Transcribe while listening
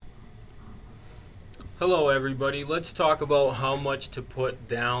Hello everybody, let's talk about how much to put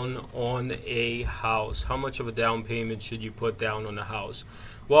down on a house. How much of a down payment should you put down on a house?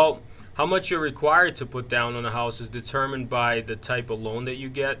 Well, how much you're required to put down on a house is determined by the type of loan that you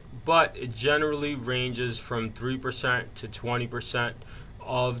get, but it generally ranges from 3% to 20%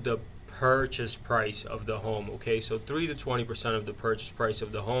 of the purchase price of the home. Okay, so 3 to 20% of the purchase price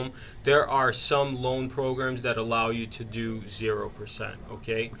of the home. There are some loan programs that allow you to do 0%.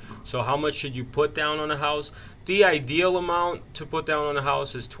 Okay, so how much should you put down on a house? The ideal amount to put down on a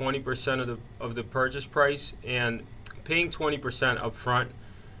house is 20% of the purchase price, and paying 20% up front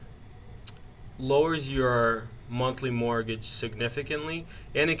lowers your monthly mortgage significantly,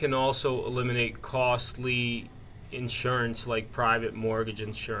 and it can also eliminate costly insurance like private mortgage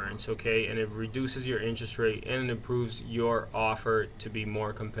insurance, okay, and it reduces your interest rate and it improves your offer to be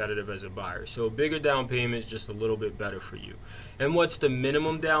more competitive as a buyer. So a bigger down payment is just a little bit better for you. And what's the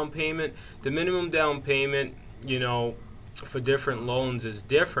minimum down payment? The minimum down payment, for different loans is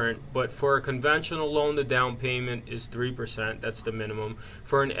different, but for a conventional loan the down payment is 3%. That's the minimum.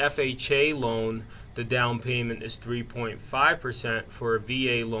 For an FHA loan the down payment is 3.5%. For a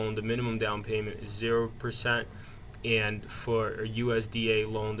VA loan the minimum down payment is 0%. And for a USDA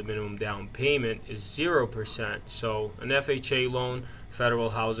loan the minimum down payment is 0%. So an FHA loan, Federal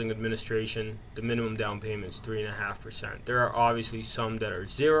Housing Administration, the minimum down payment is 3.5%. There are obviously some that are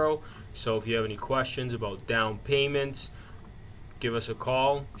 0, so if you have any questions about down payments, give us a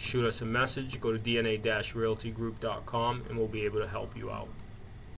call, shoot us a message, go to dna-realtygroup.com and we'll be able to help you out.